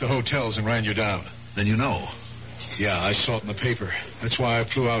 I checked the hotels and ran you down. Then you know. Yeah, I saw it in the paper. That's why I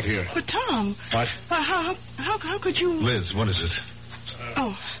flew out here. But, Tom... What? How could you... Liz, what is it?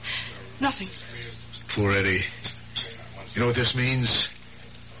 Oh, nothing. Poor Eddie. You know what this means?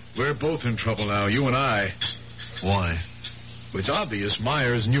 We're both in trouble now, you and I. Why? Well, it's obvious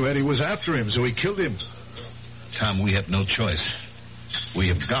Myers knew Eddie was after him, so he killed him. Tom, we have no choice. We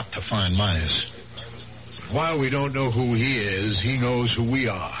have got to find Myers. While we don't know who he is, he knows who we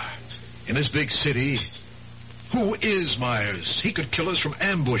are. In this big city, who is Myers? He could kill us from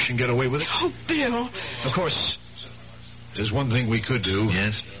ambush and get away with it. Oh, Bill. Of course, there's one thing we could do.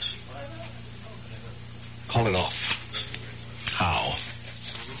 Yes? Call it off. How?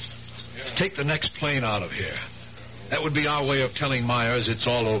 Take the next plane out of here. That would be our way of telling Myers it's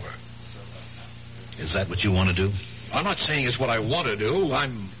all over. Is that what you want to do? I'm not saying it's what I want to do.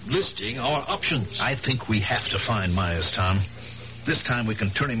 I'm listing our options. I think we have to find Myers, Tom. This time we can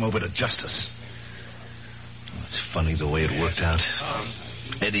turn him over to justice. It's funny the way it worked out.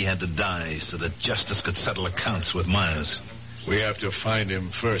 Eddie had to die so that justice could settle accounts with Myers. We have to find him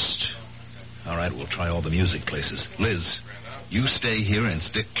first. All right, we'll try all the music places. Liz, you stay here and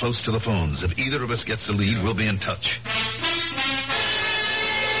stick close to the phones. If either of us gets a lead, we'll be in touch.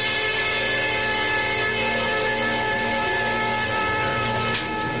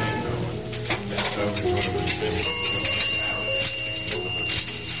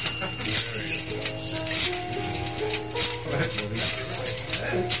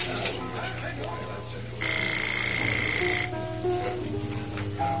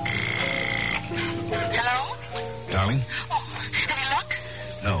 Hello? Darling? Oh, any luck?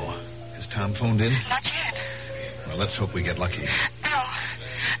 No. Has Tom phoned in? Not yet. Well, let's hope we get lucky. No.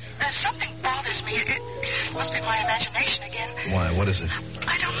 Something bothers me. It must be my imagination again. Why? What is it?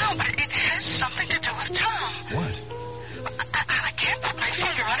 I don't know, but it has something to do with Tom. What? I can't put my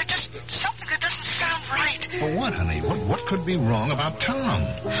finger on it. Just something that doesn't sound right. For what, honey? What could be wrong about Tom?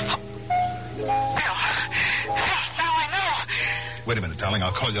 Bill, now I know. Wait a minute, darling.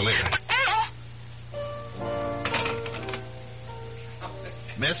 I'll call you later.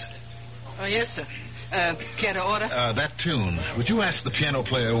 Miss? Oh, yes, sir. Care to order? That tune. Would you ask the piano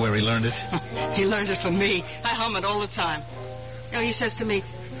player where he learned it? He learned it from me. I hum it all the time. You know, he says to me,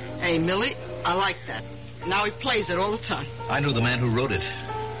 "Hey, Millie, I like that." Now he plays it all the time. I knew the man who wrote it.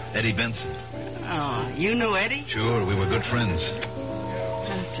 Eddie Benson. Oh, you knew Eddie? Sure, we were good friends.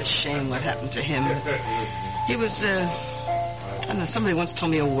 It's a shame what happened to him. He was, I don't know, somebody once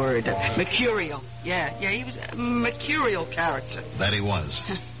told me a word. Mercurial. Yeah, he was a mercurial character. That he was.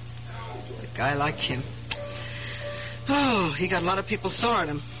 A guy like him. Oh, he got a lot of people sore at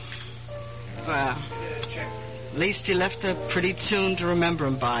him. Well, at least he left a pretty tune to remember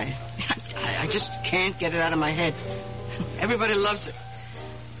him by. I just can't get it out of my head. Everybody loves it.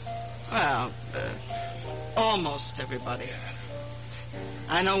 Well, almost everybody.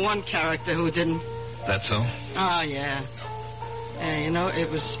 I know one character who didn't. That so? Oh, yeah. Yeah, you know, it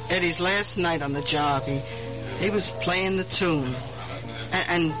was Eddie's last night on the job. He was playing the tune.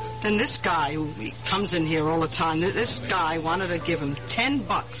 And then this guy who comes in here all the time, this guy wanted to give him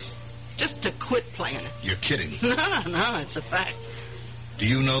 $10 just to quit playing it. You're kidding. No, it's a fact. Do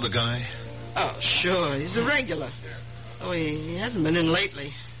you know the guy? Oh, sure. He's a regular. Oh, he hasn't been in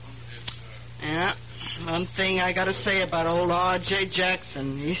lately. Yeah. One thing I got to say about old R.J.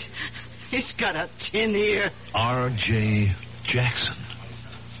 Jackson, he's got a tin ear. R.J. Jackson.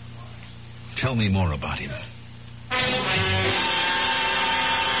 Tell me more about him.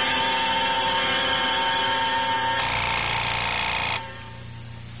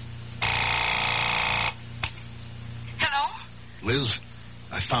 Hello? Liz,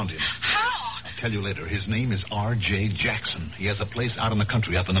 I found him. How? I'll tell you later. His name is R.J. Jackson. He has a place out in the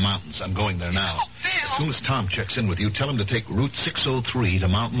country, up in the mountains. I'm going there now. Oh, Bill. As soon as Tom checks in with you, tell him to take Route 603 to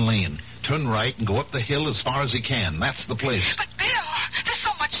Mountain Lane. Turn right and go up the hill as far as he can. That's the place. But, Bill, there's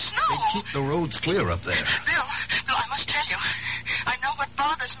so much snow. They keep the roads clear up there. Bill, I must tell you. I know what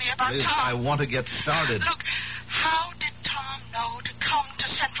bothers me about Liz, Tom. I want to get started. Look, how did Tom know to come to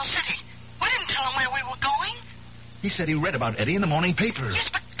Central City? We didn't tell him where we were going. He said he read about Eddie in the morning papers. Yes,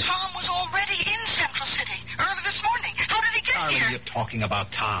 but Tom was already in Central City early this morning. How did he get Darling, here? you're talking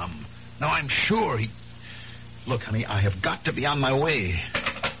about Tom. Now, I'm sure he... Look, honey, I have got to be on my way.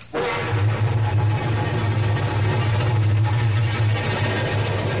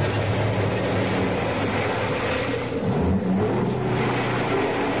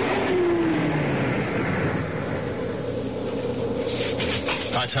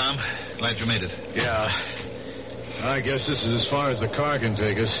 Tom. Glad you made it. Yeah. I guess this is as far as the car can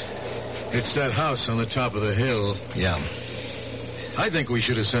take us. It's that house on the top of the hill. Yeah. I think we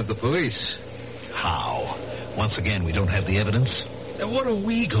should have sent the police. How? Once again, we don't have the evidence? Then what are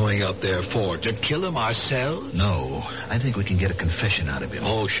we going up there for? To kill him ourselves? No. I think we can get a confession out of him.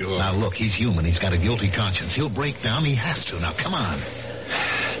 Oh, sure. Now, look, he's human. He's got a guilty conscience. He'll break down. He has to. Now, come on.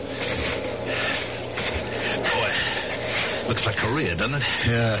 Boy, looks like Korea, doesn't it?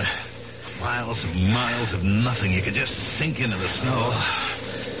 Yeah. Miles and miles of nothing. You could just sink into the snow.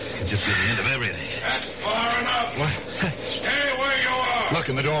 It could just be the end of everything. That's far enough. What? Stay where you are. Look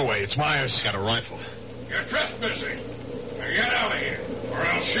in the doorway. It's Myers. Got a rifle. You're trespassing. Now get out of here, or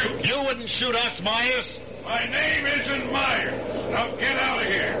I'll shoot. You wouldn't shoot us, Myers. My name isn't Myers. Now get out of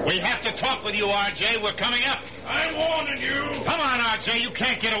here. We have to talk with you, R.J. We're coming up. I'm warning you. Come on, R.J. You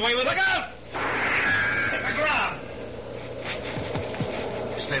can't get away with it. Look out! Hit the ground.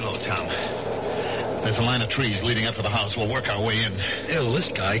 Stay low, Tom. There's a line of trees leading up to the house. We'll work our way in. Hell, this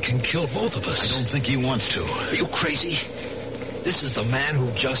guy can kill both of us. I don't think he wants to. Are you crazy? This is the man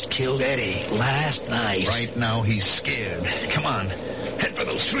who just killed Eddie last night. Right now, he's scared. Come on. Head for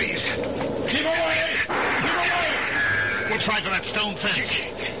those trees. Keep away! Keep away! We'll try for that stone fence.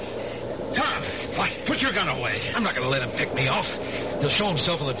 Tom, what? Put your gun away. I'm not going to let him pick me off. He'll show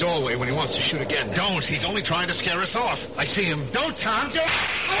himself in the doorway when he wants to shoot again. Don't. He's only trying to scare us off. I see him. Don't, Tom. Don't.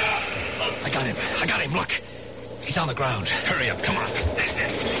 I got him. I got him. Look. He's on the ground. Hurry up. Come on.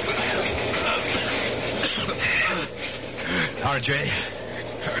 R.J.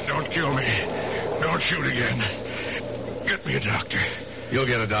 Don't kill me. Don't shoot again. Get me a doctor. You'll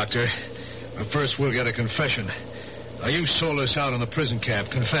get a doctor. But first, we'll get a confession. Now, you sold us out in the prison camp.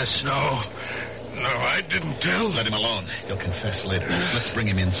 Confess. No, I didn't tell. Let him alone. He'll confess later. Let's bring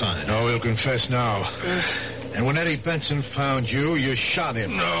him inside. No, he'll confess now. And when Eddie Benson found you, you shot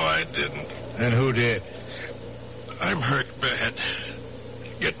him. No, I didn't. Then who did? I'm hurt bad.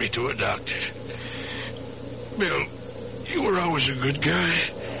 Get me to a doctor. Bill, you were always a good guy.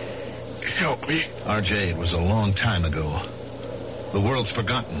 Help me. R.J., it was a long time ago. The world's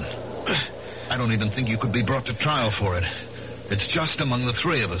forgotten. I don't even think you could be brought to trial for it. It's just among the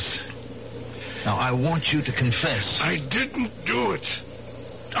three of us. Now, I want you to confess. I didn't do it.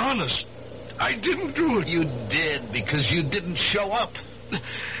 Honest, I didn't do it. You did, because you didn't show up.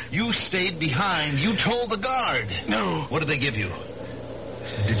 You stayed behind. You told the guard. No. What did they give you?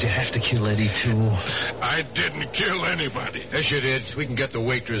 Did you have to kill Eddie, too? I didn't kill anybody. Yes, you did. We can get the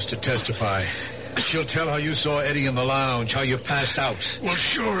waitress to testify. She'll tell how you saw Eddie in the lounge, how you passed out. Well,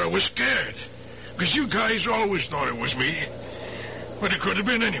 sure, I was scared. Because you guys always thought it was me. But it could have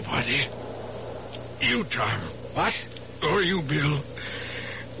been anybody. You, Tom. What? Or you, Bill.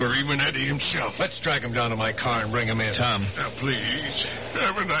 Or even Eddie himself. Let's drag him down to my car and bring him in. Tom. Now, please.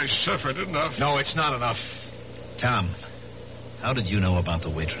 Haven't I suffered enough? No, it's not enough. Tom, how did you know about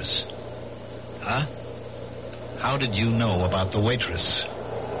the waitress? Huh? How did you know about the waitress?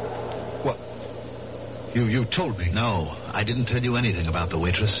 What? You told me. No, I didn't tell you anything about the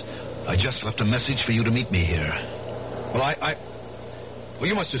waitress. I just left a message for you to meet me here. Well, Well,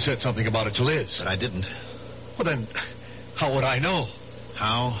 you must have said something about it to Liz. But I didn't. Well, then, how would I know?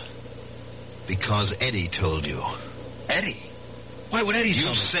 How? Because Eddie told you. Eddie? Why would Eddie tell me?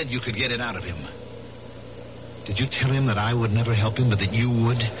 You said you could get it out of him. Did you tell him that I would never help him, but that you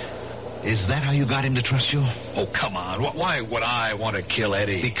would? Is that how you got him to trust you? Oh, come on. Why would I want to kill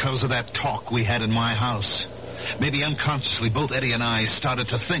Eddie? Because of that talk we had in my house. Maybe unconsciously, both Eddie and I started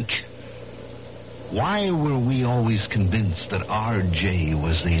to think. Why were we always convinced that R.J.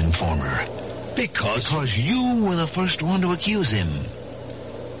 was the informer? Because you were the first one to accuse him.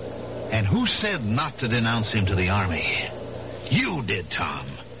 And who said not to denounce him to the army? You did, Tom.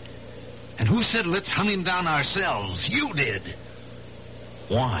 And who said let's hunt him down ourselves? You did.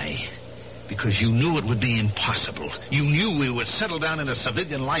 Why? Because you knew it would be impossible. You knew we would settle down in a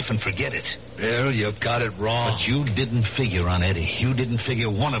civilian life and forget it. Bill, you got it wrong. But you didn't figure on Eddie. You didn't figure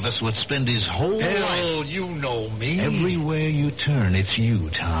one of us would spend his whole life. Bill, you know me. Everywhere you turn, it's you,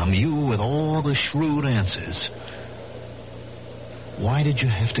 Tom. You with all the shrewd answers. Why did you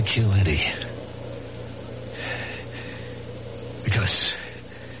have to kill Eddie? Because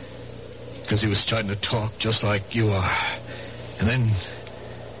he was starting to talk just like you are. And then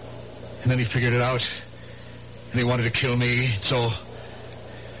he figured it out. And he wanted to kill me. So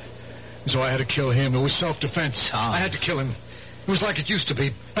I had to kill him. It was self-defense. Tom. I had to kill him. It was like it used to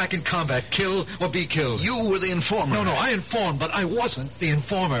be. Back in combat. Kill or be killed. You were the informer. No, I informed, but I wasn't the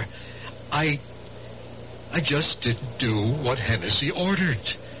informer. I just didn't do what Hennessy ordered.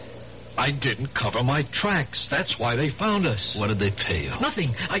 I didn't cover my tracks. That's why they found us. What did they pay you?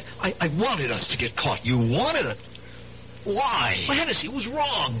 Nothing. I wanted us to get caught. You wanted it? Why? Well, Hennessy was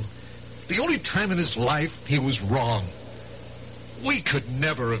wrong. The only time in his life he was wrong. We could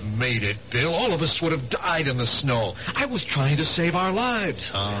never have made it, Bill. All of us would have died in the snow. I was trying to save our lives.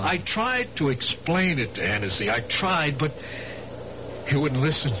 I tried to explain it to Hennessy. I tried, but he wouldn't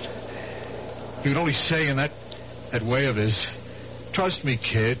listen. He would only say in that way of his, "Trust me,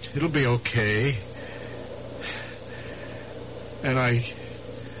 kid. It'll be okay." And I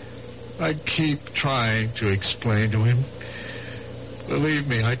keep trying to explain to him. Believe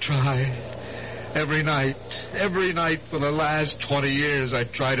me, I try. Every night for the last 20 years, I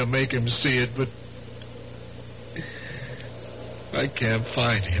try to make him see it, but I can't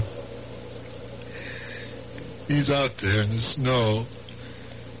find him. He's out there in the snow,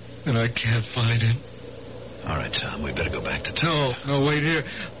 and I can't find him. All right, Tom, we better go back to town. No, wait here.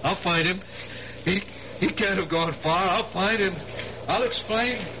 I'll find him. He can't have gone far. I'll find him. I'll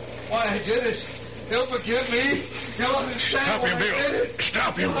explain why I did it. He'll forgive me. He'll understand. Stop him, why I did Bill. it.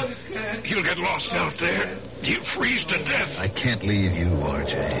 Stop him. He'll get lost out there. He'll freeze to death. I can't leave you,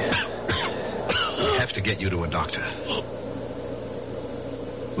 RJ. I have to get you to a doctor.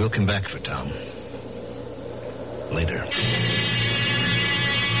 We'll come back for Tom. Later.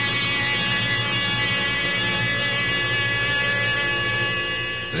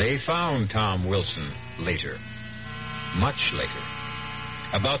 They found Tom Wilson later. Much later.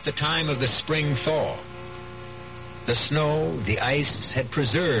 About the time of the spring thaw. The snow, the ice, had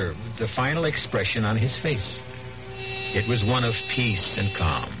preserved the final expression on his face. It was one of peace and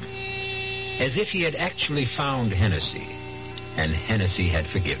calm. As if he had actually found Hennessy, and Hennessy had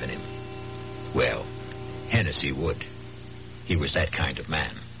forgiven him. Well, Hennessy would. He was that kind of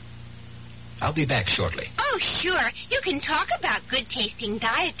man. I'll be back shortly. Oh, sure. You can talk about good-tasting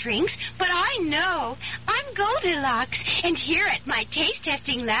diet drinks, but I know. I'm Goldilocks, and here at my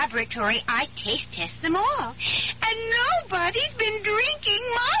taste-testing laboratory, I taste-test them all. And nobody's been drinking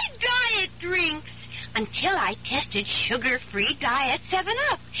my diet drinks until I tested sugar-free Diet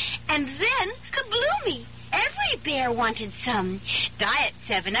 7-Up. And then, kabloomy! Every bear wanted some. Diet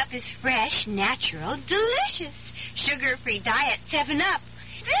 7-Up is fresh, natural, delicious. Sugar-free Diet 7-Up.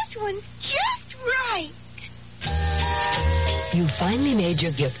 This one's just right. You finally made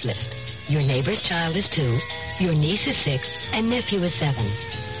your gift list. Your neighbor's child is 2, your niece is 6, and nephew is 7.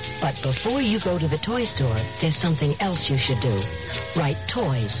 But before you go to the toy store, there's something else you should do. Write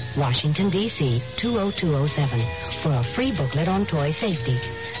Toys, Washington, D.C., 20207 for a free booklet on toy safety.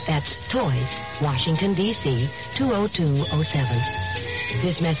 That's Toys, Washington, D.C., 20207.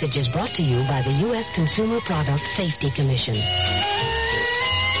 This message is brought to you by the U.S. Consumer Product Safety Commission.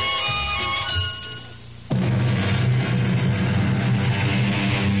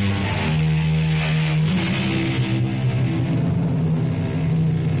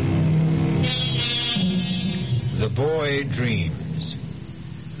 The boy dreams.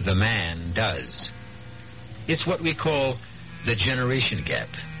 The man does. It's what we call the generation gap.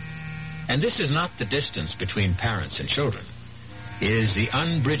 And this is not the distance between parents and children. It is the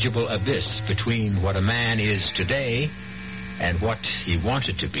unbridgeable abyss between what a man is today and what he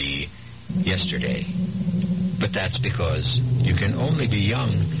wanted to be yesterday. But that's because you can only be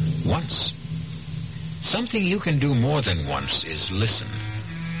young once. Something you can do more than once is listen.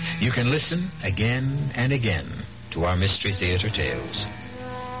 You can listen again and again to our Mystery Theater tales.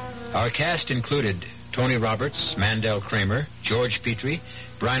 Our cast included Tony Roberts, Mandel Kramer, George Petrie,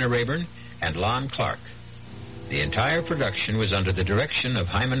 Bryna Rayburn, and Lon Clark. The entire production was under the direction of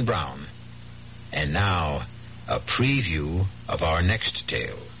Hyman Brown. And now, a preview of our next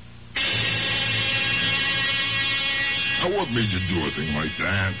tale. Now, what made you do a thing like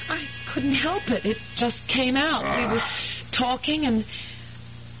that? I couldn't help it. It just came out. We were talking, and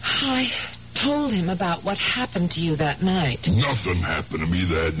I told him about what happened to you that night. Nothing happened to me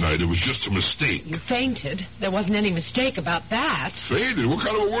that night. It was just a mistake. You fainted. There wasn't any mistake about that. Fainted? What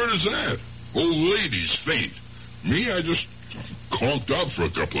kind of a word is that? Old ladies faint. Me, I just conked out for a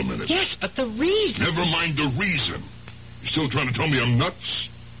couple of minutes. Yes, but the reason... Never mind the reason. You still trying to tell me I'm nuts?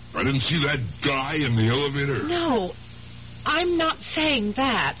 I didn't see that guy in the elevator? No, I'm not saying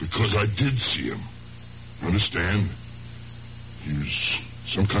that. Because I did see him. Understand? He was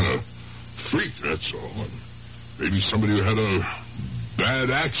some kind of freak, that's all. And maybe somebody who had a bad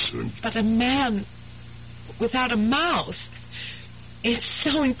accident. But a man without a mouth... It's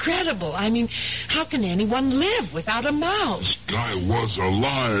so incredible. I mean, how can anyone live without a mouth? This guy was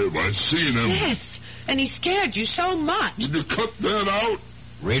alive. I'd seen him. Yes, and he scared you so much. Would you cut that out?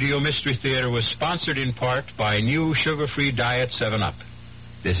 Radio Mystery Theater was sponsored in part by new sugar-free Diet 7-Up.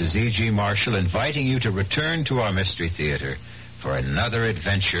 This is E.G. Marshall inviting you to return to our Mystery Theater for another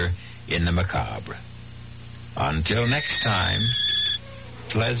adventure in the macabre. Until next time,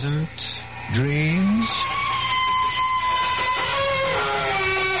 pleasant dreams.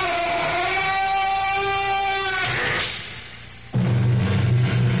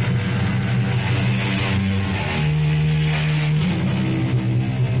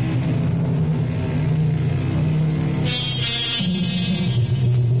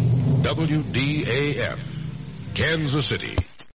 WDAF, Kansas City.